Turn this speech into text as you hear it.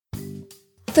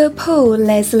The Paul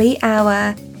Leslie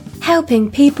Hour,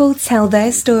 helping people tell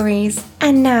their stories.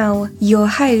 And now, your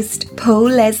host, Paul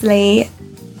Leslie.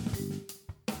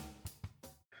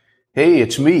 Hey,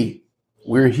 it's me.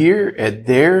 We're here at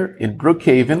There in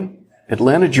Brookhaven,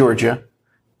 Atlanta, Georgia,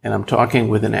 and I'm talking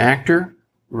with an actor,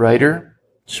 writer,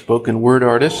 spoken word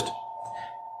artist,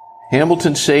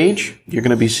 Hamilton Sage. You're going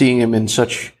to be seeing him in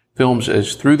such films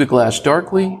as Through the Glass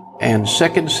Darkly and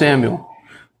Second Samuel.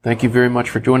 Thank you very much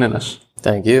for joining us.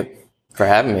 Thank you for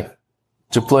having me.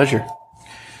 It's a pleasure.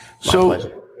 My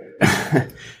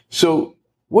pleasure. So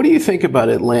what do you think about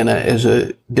Atlanta as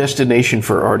a destination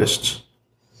for artists?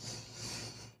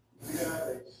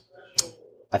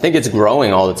 I think it's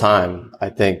growing all the time.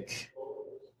 I think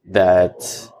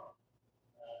that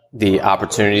the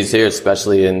opportunities here,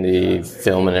 especially in the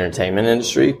film and entertainment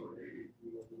industry,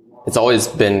 it's always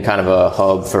been kind of a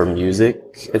hub for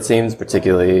music, it seems,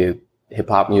 particularly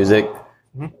hip-hop music,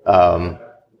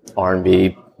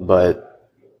 R&B, but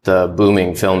the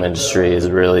booming film industry is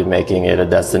really making it a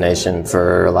destination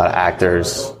for a lot of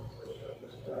actors,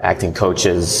 acting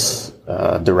coaches,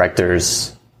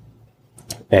 directors,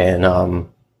 and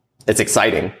it's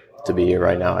exciting to be here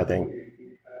right now, I think.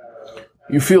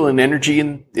 You feel an energy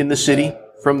in the city,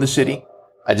 from the city?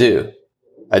 I do.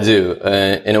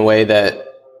 In a way that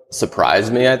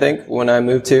surprised me, I think, when I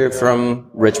moved here from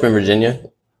Richmond, Virginia.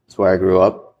 It's where I grew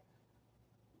up.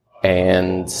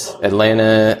 And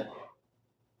Atlanta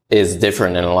is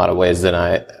different in a lot of ways than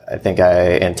I think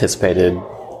I anticipated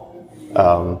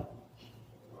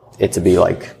it to be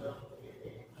like.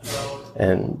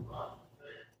 And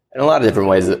in a lot of different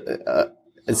ways, it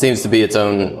seems to be its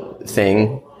own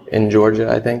thing in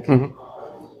Georgia, I think.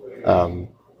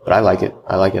 But I like it.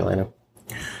 I like Atlanta.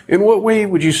 In what way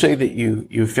would you say that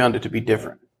you found it to be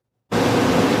different?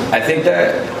 I think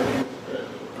that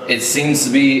it seems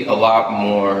to be a lot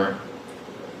more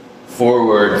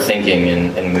forward thinking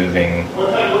and moving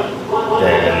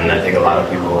than I think a lot of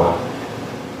people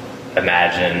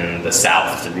imagine the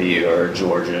South to be, or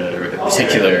Georgia in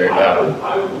particular.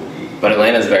 But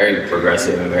Atlanta is very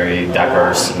progressive and very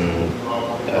diverse, and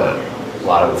a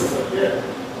lot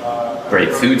of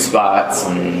great food spots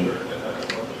and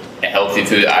healthy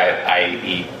food. I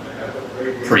eat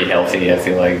pretty healthy. I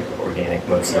feel like organic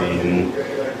mostly, and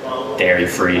dairy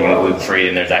free and gluten free.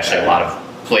 And there's actually a lot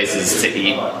of places to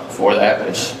eat for that,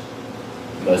 which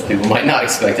most people might not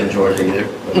expect in Georgia either.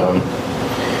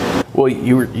 But, well,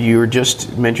 you were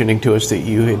just mentioning to us that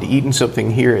you had eaten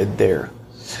something here and there.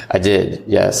 I did,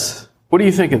 yes. What do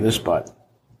you think of this spot?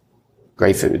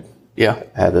 Great food. Yeah.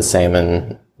 I had the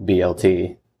salmon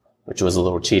BLT, which was a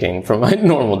little cheating from my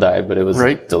normal diet, but it was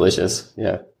delicious.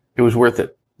 Yeah. It was worth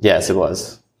it. Yes, it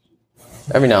was.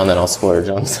 Every now and then I'll splurge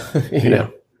on you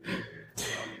know.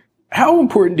 How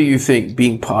important do you think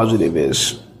being positive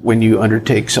is when you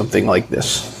undertake something like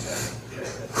this?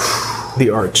 The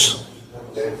arts.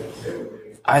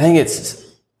 I think it's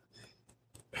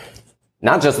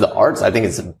not just the arts. I think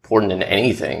it's important in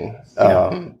anything.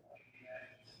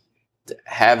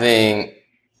 Having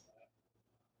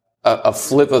a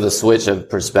flip of the switch of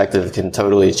perspective can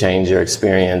totally change your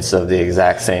experience of the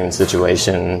exact same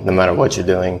situation, no matter what you're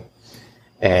doing.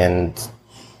 And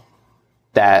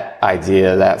that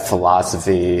idea, that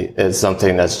philosophy is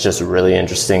something that's just really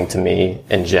interesting to me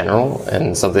in general,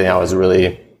 and something I was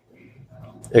really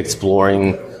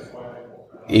exploring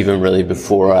even really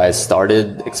before I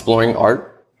started exploring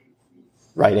art,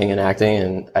 writing and acting.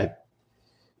 And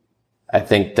I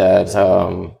think that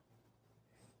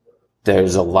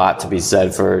there's a lot to be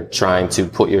said for trying to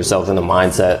put yourself in the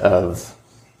mindset of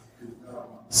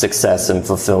success and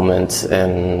fulfillment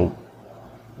and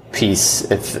peace,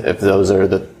 if those are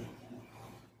the...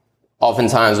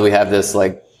 Oftentimes we have this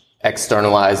like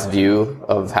externalized view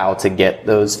of how to get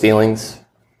those feelings,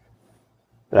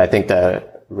 but I think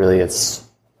that really it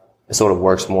sort of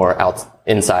works more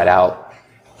inside out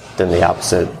than the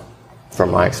opposite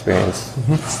from my experience.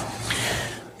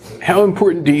 Mm-hmm. How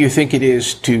important do you think it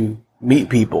is to meet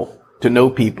people, to know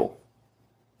people?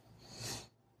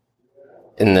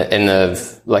 In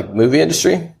the like movie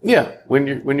industry? Yeah, when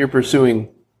you're pursuing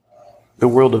the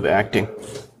world of acting.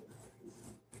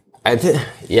 I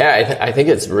think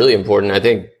it's really important. I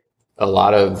think a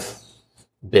lot of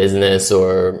business,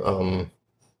 or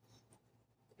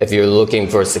if you're looking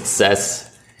for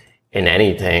success in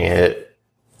anything,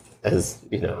 as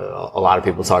you know, a lot of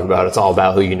people talk about, it's all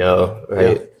about who you know,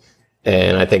 right? Yeah.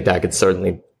 And I think that could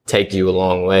certainly take you a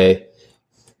long way.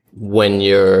 When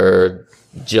you're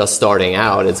just starting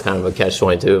out, it's kind of a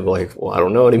catch-22 of like, well, I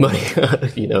don't know anybody,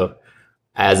 you know,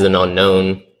 as an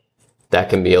unknown. That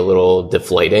can be a little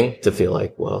deflating to feel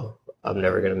like, well, I'm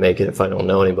never going to make it if I don't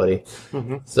know anybody.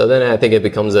 So then I think it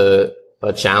becomes a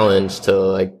challenge to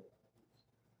like,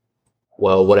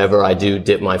 well, whatever I do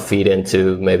dip my feet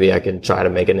into, maybe I can try to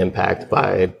make an impact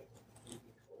by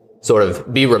sort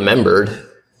of be remembered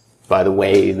by the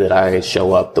way that I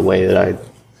show up, the way that I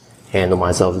handle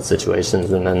myself in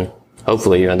situations. And then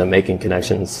hopefully you end up making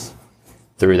connections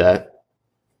through that,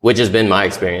 which has been my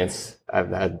experience. I've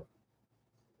had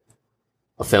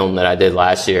a film that I did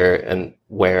last year and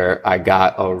where I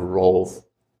got a role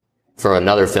for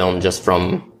another film just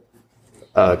from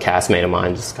a castmate of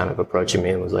mine just kind of approaching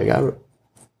me and was like, I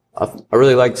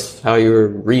really liked how you were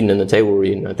reading in the table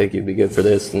reading. I think you'd be good for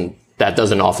this. And that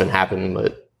doesn't often happen,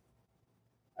 but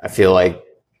I feel like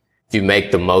if you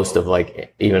make the most of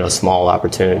like even a small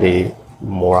opportunity,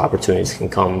 more opportunities can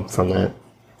come from that.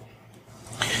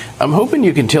 I'm hoping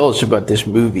you can tell us about this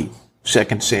movie,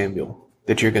 2 Samuel,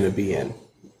 that you're going to be in.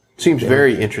 Seems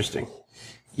very interesting.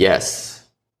 Yes.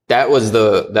 That was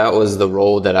the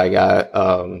role that I got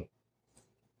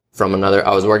from another.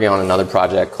 I was working on another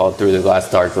project called Through the Glass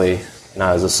Darkly, and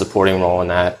I was a supporting role in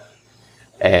that.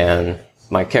 And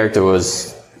my character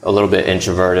was a little bit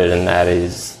introverted in that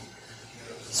he's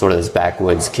sort of this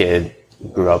backwoods kid who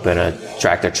grew up in a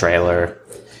tractor trailer.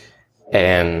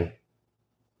 And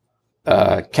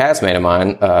a castmate of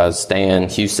mine, Stan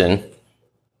Houston,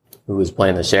 who was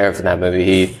playing the sheriff in that movie,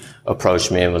 he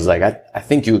approached me and was like, I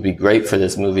think you would be great for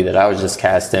this movie that I was just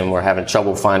cast in. We're having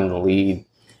trouble finding the lead.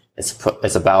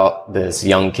 It's about this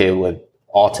young kid with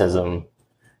autism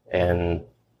and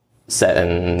set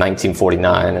in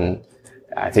 1949. And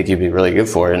I think you'd be really good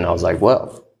for it. And I was like,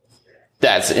 well,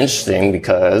 that's interesting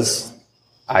because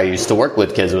I used to work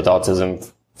with kids with autism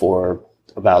for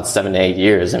about 7 to 8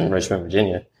 years in Richmond,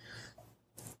 Virginia.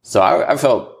 So I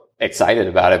felt excited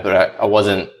about it, but I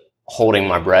wasn't holding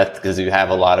my breath because you have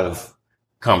a lot of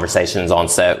conversations on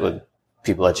set with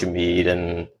people that you meet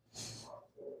and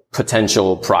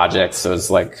potential projects. So it's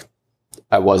like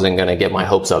I wasn't going to get my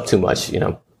hopes up too much, you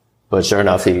know. But sure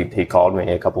enough, he called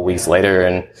me a couple weeks later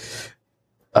and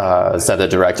said the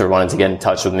director wanted to get in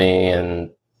touch with me, and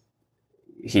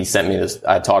he sent me this.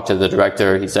 I talked to the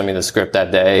director. He sent me the script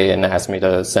that day and asked me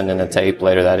to send in a tape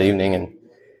later that evening. And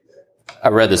I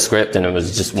read the script, and it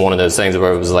was just one of those things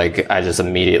where it was like I just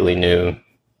immediately knew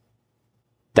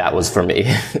that was for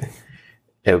me.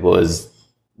 It was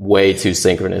way too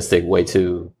synchronistic, way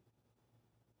too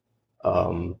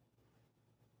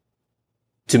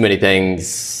many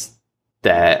things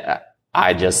that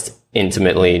I just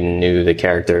intimately knew the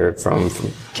character from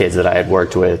kids that I had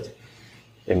worked with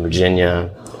in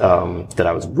Virginia, that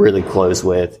I was really close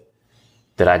with,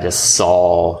 that I just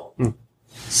saw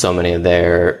so many of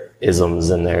their isms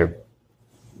and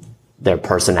their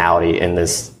personality in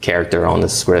this character on the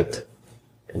script.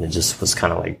 And it just was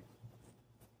kind of like,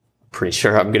 pretty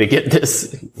sure I'm going to get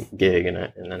this gig.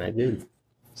 And then I did.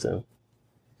 So.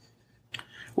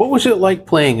 What was it like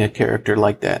playing a character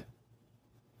like that?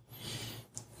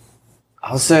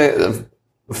 I'll say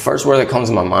the first word that comes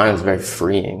to my mind is very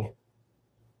freeing.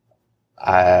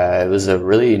 It was a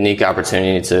really unique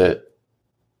opportunity to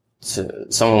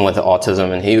someone with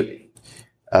autism,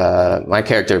 and my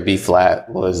character B Flat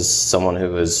was someone who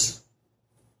was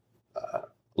a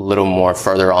little more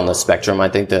further on the spectrum, I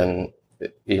think, than,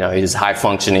 you know, he's high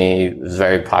functioning. He was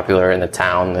very popular in the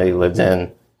town that he lived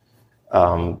in.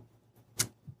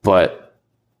 But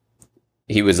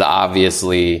he was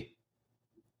obviously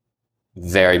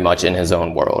very much in his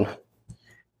own world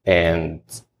and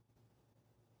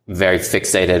very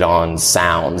fixated on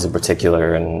sounds in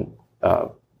particular, and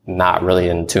not really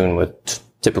in tune with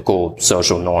typical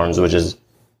social norms, which is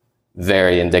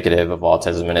very indicative of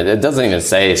autism. And it doesn't even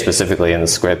say specifically in the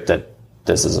script that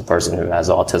this is a person who has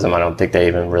autism. I don't think they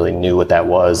even really knew what that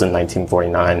was in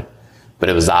 1949, but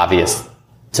it was obvious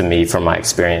to me from my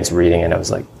experience reading it. I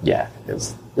was like, yeah,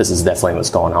 this is definitely what's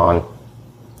going on.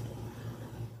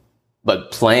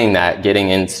 But playing that, getting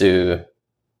into,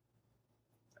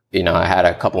 you know, I had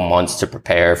a couple months to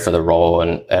prepare for the role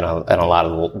and a lot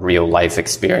of real life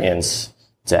experience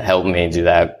to help me do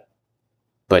that.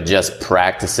 But just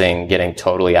practicing getting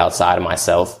totally outside of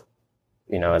myself,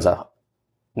 you know,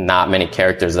 not many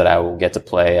characters that I will get to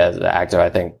play as an actor, I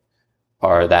think,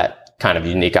 are that kind of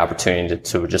unique opportunity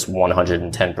to just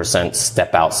 110%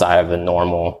 step outside of a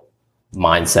normal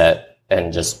mindset.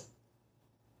 And just,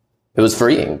 it was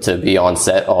freeing to be on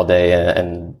set all day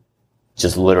and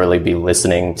just literally be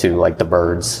listening to like the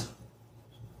birds.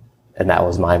 And that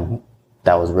was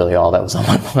really all that was on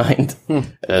my mind.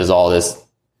 There's all this,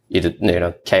 you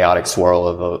know, chaotic swirl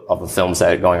of a film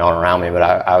set going on around me, but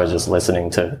I was just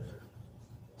listening to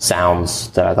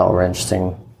sounds that I thought were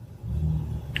interesting.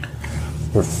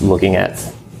 We're looking at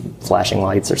flashing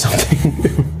lights or something.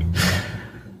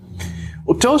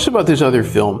 Well, tell us about this other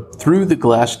film, Through the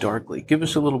Glass Darkly. Give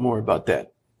us a little more about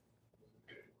that.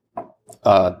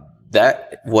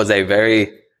 That was a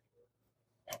very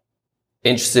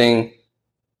interesting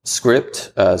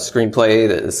screenplay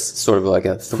that is sort of like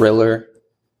a thriller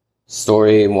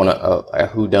story, a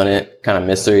whodunit kind of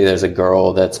mystery. There's a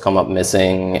girl that's come up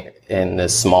missing in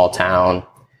this small town,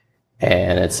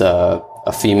 and it's a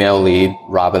female lead.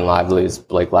 Robin Lively is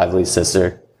Blake Lively's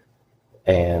sister,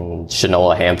 and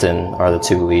Shanola Hampton are the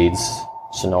two leads.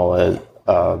 Shanola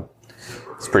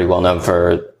is pretty well known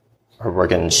for her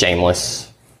work in Shameless.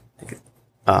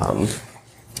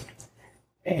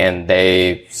 And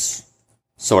they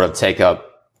sort of take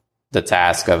up the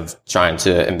task of trying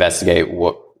to investigate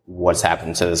what's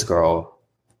happened to this girl.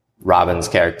 Robin's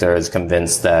character is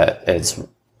convinced that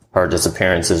her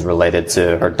disappearance is related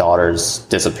to her daughter's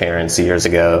disappearance years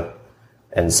ago.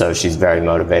 And so she's very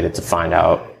motivated to find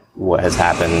out what has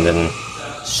happened. And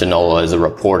Shanola is a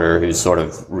reporter who sort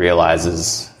of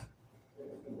realizes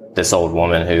this old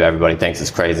woman who everybody thinks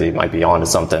is crazy might be onto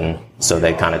something. So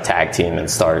they kind of tag team and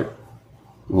start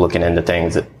looking into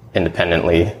things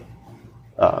independently.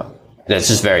 And it's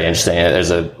just very interesting.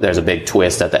 There's a big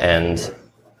twist at the end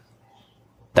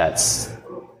that's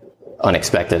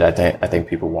unexpected. I think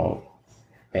people won't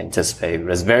anticipate,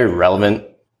 but it's very relevant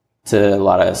to a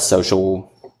lot of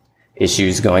social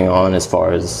issues going on as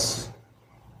far as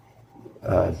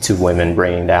two women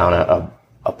bringing down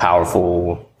a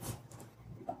powerful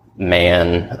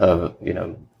man of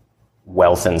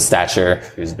wealth and stature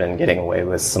who's been getting away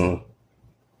with some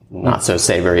not so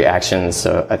savory actions.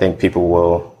 So I think people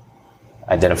will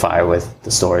identify with the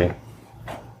story.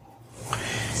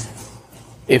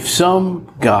 If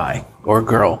some guy or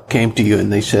girl came to you and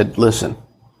they said, "Listen,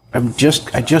 I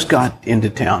just got into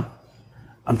town.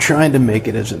 I'm trying to make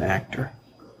it as an actor,"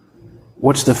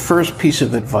 what's the first piece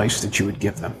of advice that you would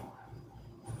give them?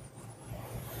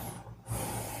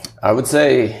 I would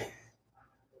say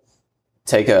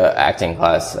take a acting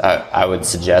class. I would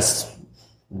suggest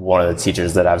one of the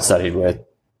teachers that I've studied with.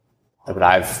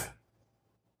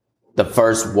 The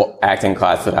first acting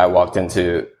class that I walked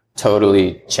into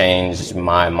totally changed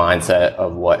my mindset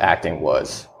of what acting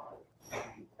was.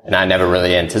 And I never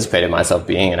really anticipated myself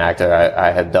being an actor.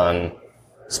 I had done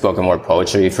spoken word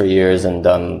poetry for years and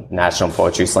done national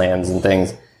poetry slams and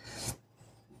things.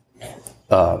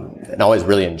 And I always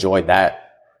really enjoyed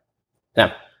that.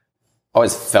 And I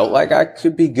always felt like I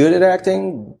could be good at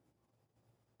acting,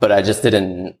 but I just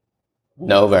didn't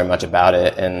know very much about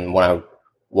it. And when I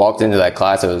walked into that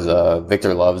class, it was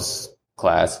Victor Love's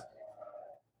class.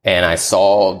 And I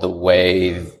saw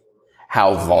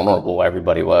how vulnerable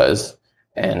everybody was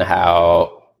and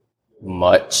how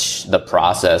much the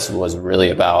process was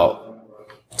really about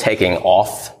taking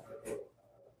off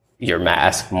your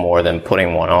mask more than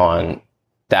putting one on.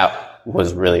 That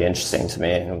was really interesting to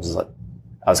me. And it was like,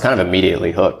 I was kind of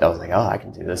immediately hooked. I was like, oh, I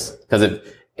can do this. Because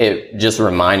it just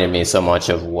reminded me so much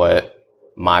of what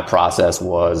my process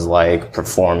was like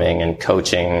performing and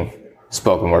coaching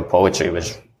spoken word poetry,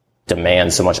 which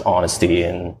demands so much honesty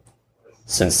and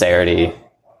sincerity.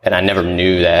 And I never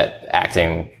knew that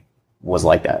acting was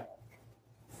like that.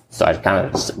 So I kind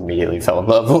of just immediately fell in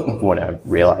love when I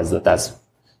realized that that's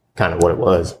kind of what it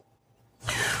was.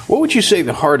 What would you say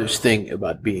the hardest thing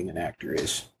about being an actor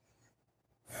is?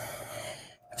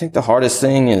 I think the hardest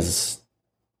thing is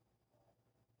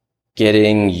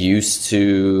getting used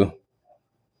to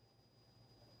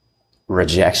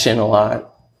rejection a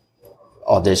lot,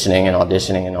 auditioning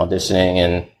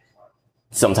and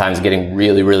sometimes getting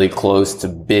really, really close to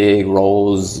big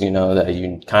roles, that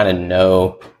you kind of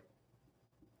know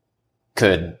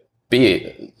could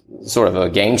be sort of a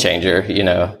game changer,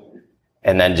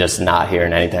 and then just not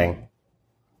hearing anything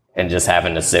and just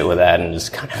having to sit with that and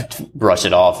just kind of brush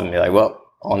it off and be like, well,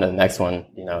 on to the next one.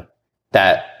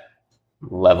 That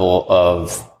level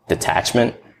of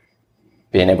detachment,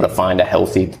 being able to find a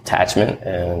healthy detachment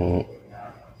and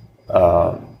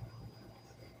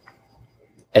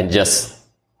just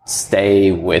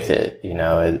stay with it.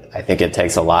 I think it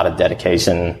takes a lot of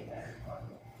dedication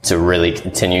to really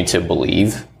continue to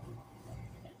believe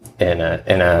in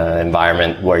a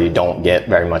environment where you don't get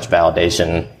very much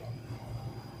validation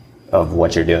of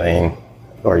what you're doing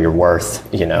or your worth.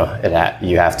 You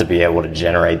have to be able to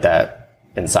generate that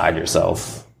inside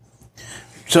yourself.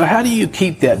 So how do you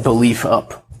keep that belief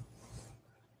up?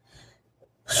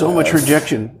 So much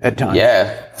rejection at times.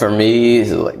 Yeah, for me,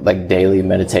 like daily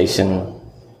meditation,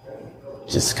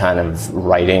 just kind of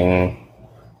writing,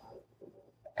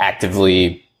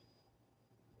 actively,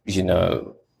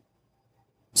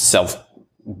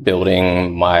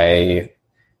 building my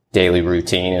daily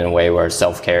routine in a way where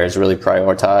self-care is really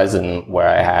prioritized and where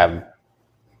I have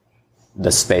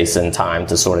the space and time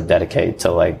to sort of dedicate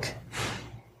to like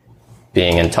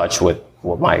being in touch with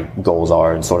what my goals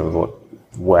are and sort of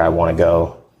where I want to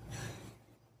go,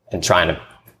 and trying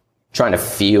to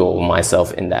feel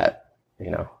myself in that,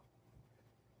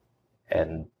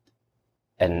 and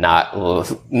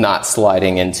not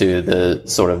sliding into the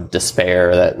sort of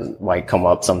despair that might come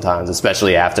up sometimes,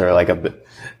 especially after like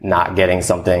not getting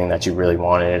something that you really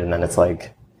wanted. And then it's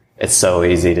like, it's so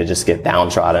easy to just get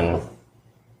downtrodden,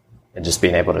 and just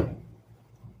being able to,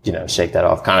 shake that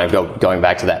off, kind of going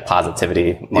back to that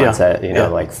positivity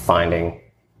mindset, like finding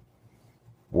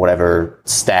whatever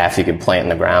staff you can plant in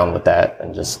the ground with that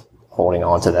and just holding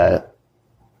on to that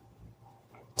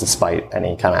despite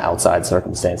any kind of outside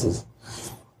circumstances.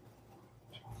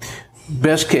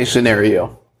 Best case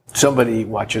scenario, somebody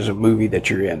watches a movie that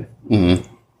you're in. Mm-hmm.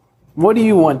 What do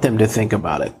you want them to think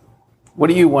about it? What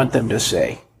do you want them to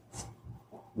say?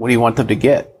 What do you want them to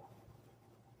get?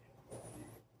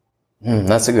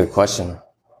 That's a good question.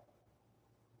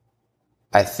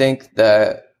 I think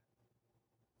that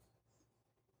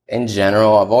in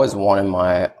general, I've always wanted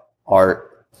my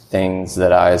art, things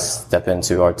that I step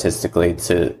into artistically,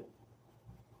 to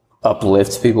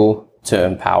uplift people, to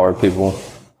empower people.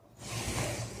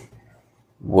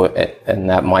 And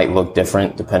that might look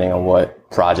different depending on what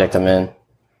project I'm in,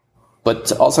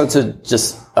 but also to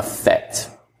just affect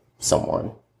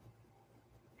someone.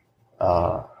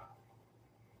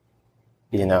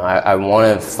 I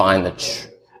want to find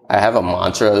I have a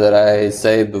mantra that I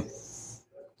say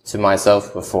to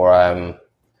myself before I'm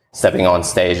stepping on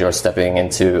stage or stepping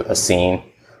into a scene.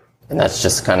 And that's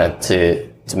just kind of to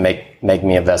make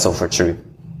me a vessel for truth.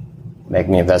 Make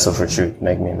me a vessel for truth.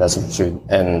 Make me a vessel for truth.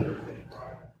 And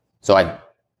so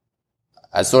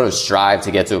I sort of strive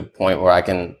to get to a point where I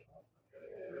can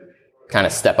kind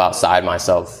of step outside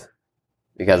myself,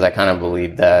 because I kind of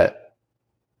believe that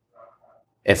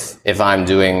if I'm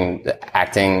doing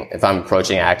acting, if I'm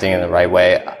approaching acting in the right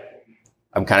way,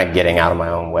 I'm kind of getting out of my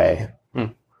own way.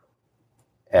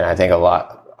 And I think a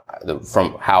lot,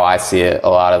 from how I see it, a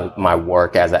lot of my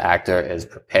work as an actor is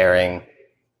preparing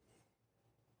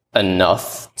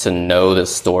enough to know the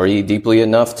story deeply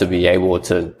enough to be able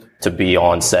to be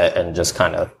on set and just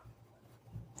kind of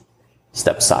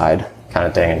step aside kind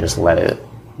of thing and just let it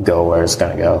go where it's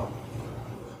going to go.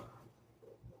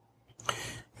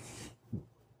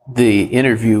 The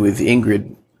interview with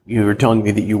Ingrid, you were telling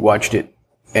me that you watched it,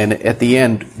 and at the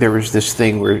end there was this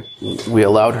thing where we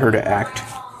allowed her to act.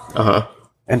 Uh-huh.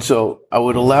 And so I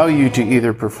would allow you to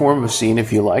either perform a scene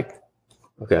if you like.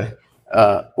 Okay.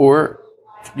 Or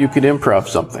you could improv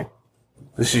something.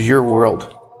 This is your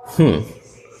world. I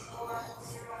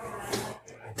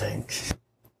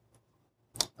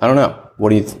don't know.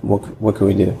 What can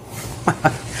we do?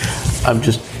 I'm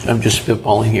just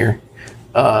spitballing here.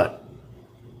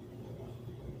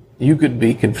 You could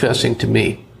be confessing to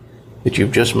me that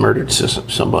you've just murdered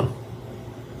someone.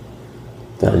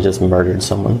 That I just murdered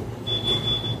someone?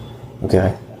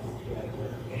 Okay.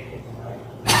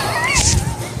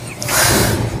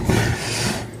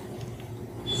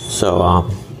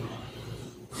 So,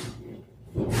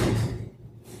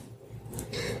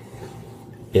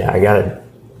 yeah, I gotta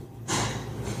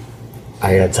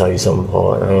tell you something,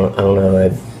 Paul. I don't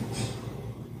know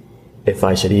if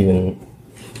I should even.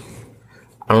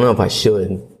 I don't know if I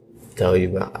should tell you,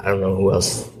 but I don't know who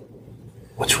else.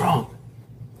 What's wrong?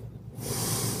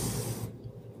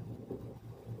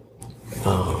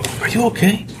 Are you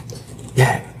okay?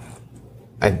 Yeah,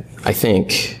 I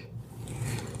think.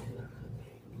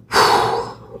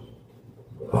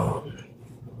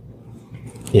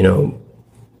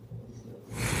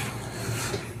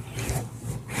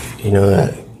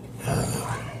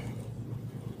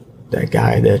 That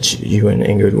guy that you and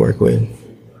Ingrid work with.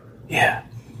 Yeah.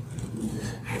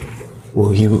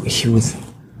 Well, he was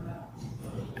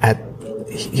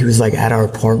like at our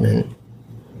apartment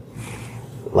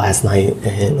last night,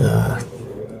 and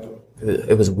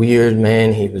it was weird,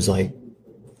 man. He was like,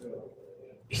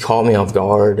 he caught me off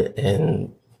guard,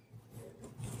 and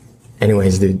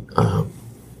anyways, dude, I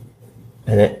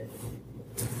ended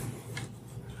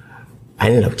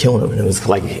up killing him, and it was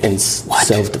like in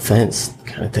self-defense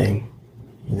kind of thing,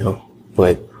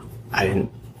 but I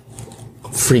didn't.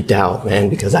 Freaked out, man,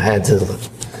 because I had to,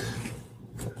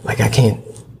 I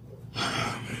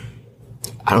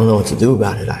don't know what to do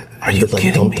about it. Are you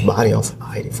kidding dump me? The body off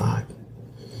I-85.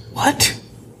 What?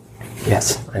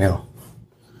 Yes, I know.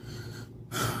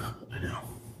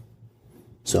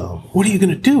 So. What are you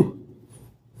going to do?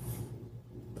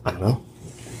 I don't know.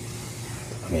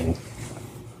 mean,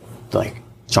 like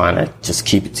trying to just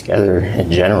keep it together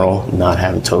in general, not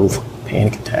have a total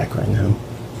panic attack right now.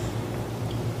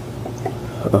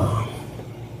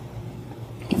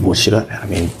 What should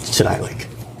I like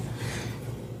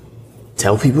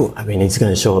tell people? I mean, he's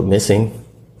going to show up missing.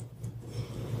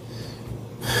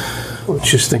 Let's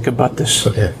just think about this.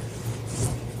 Okay.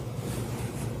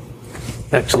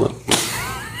 Excellent.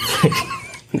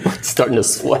 Starting to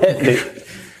sweat.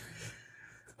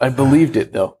 I believed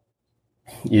it, though.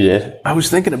 You did? I was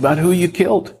thinking about who you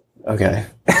killed. Okay.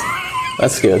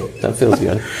 That's good. That feels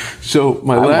good. So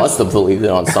I must have believed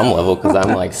it on some level because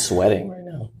I'm like sweating right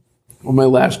now. Well, my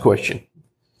last question.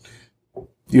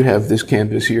 You have this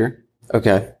canvas here.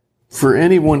 Okay. For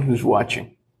anyone who's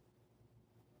watching,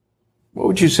 what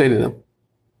would you say to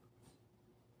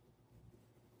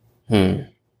them?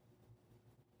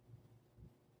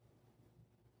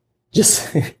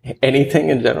 Just anything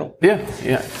in general? Yeah,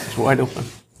 it's wide open.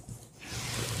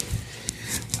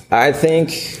 I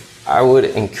think I would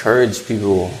encourage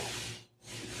people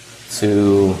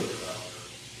to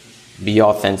be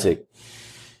authentic,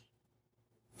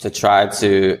 to try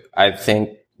to, I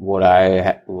think what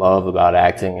I love about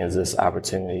acting is this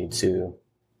opportunity to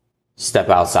step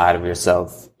outside of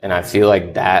yourself. And I feel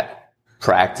like that,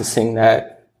 practicing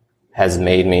that has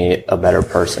made me a better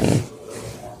person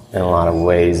in a lot of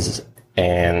ways.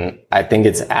 And I think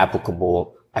it's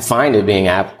applicable. I find it being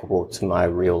applicable to my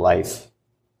real life.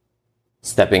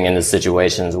 Stepping into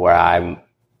situations where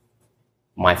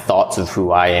my thoughts of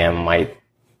who I am might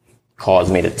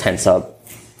cause me to tense up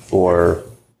or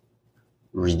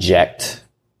reject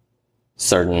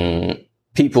certain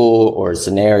people or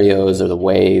scenarios or the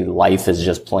way life is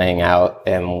just playing out.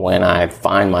 And when I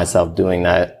find myself doing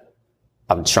that,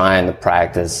 I'm trying to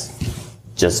practice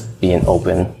just being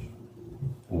open,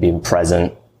 being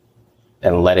present,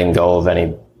 and letting go of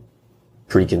any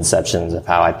preconceptions of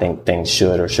how I think things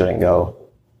should or shouldn't go.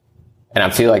 And I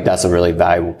feel like that's a really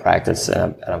valuable practice.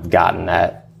 And I've gotten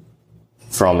that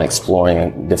from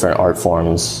exploring different art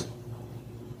forms.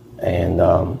 And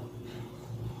I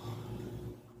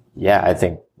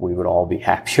think we would all be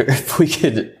happier if we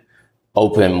could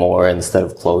open more instead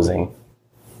of closing.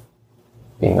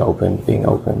 Being open, being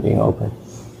open, being open.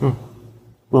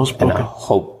 Well spoken. And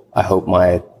I hope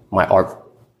my art,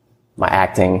 my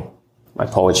acting, my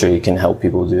poetry can help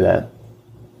people do that.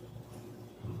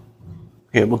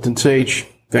 Hamilton Sage,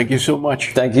 thank you so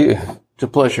much. Thank you. It's a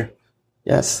pleasure.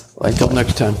 Yes. Until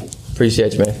next time.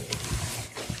 Appreciate you, man.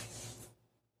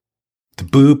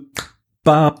 Boop,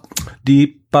 bop,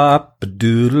 deep bop, a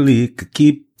doodly,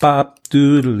 keep bop,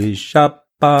 doodly, shop,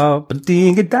 bop, a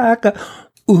ding a daka.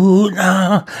 Ooh,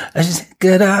 no, I just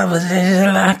get up,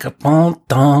 like a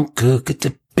ponton, cook it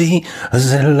to be, a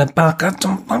zilla baka,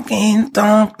 some fucking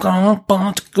donk,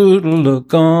 bunch, good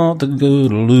look on the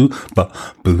good loop,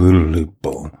 boodly,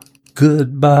 boom.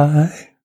 Goodbye.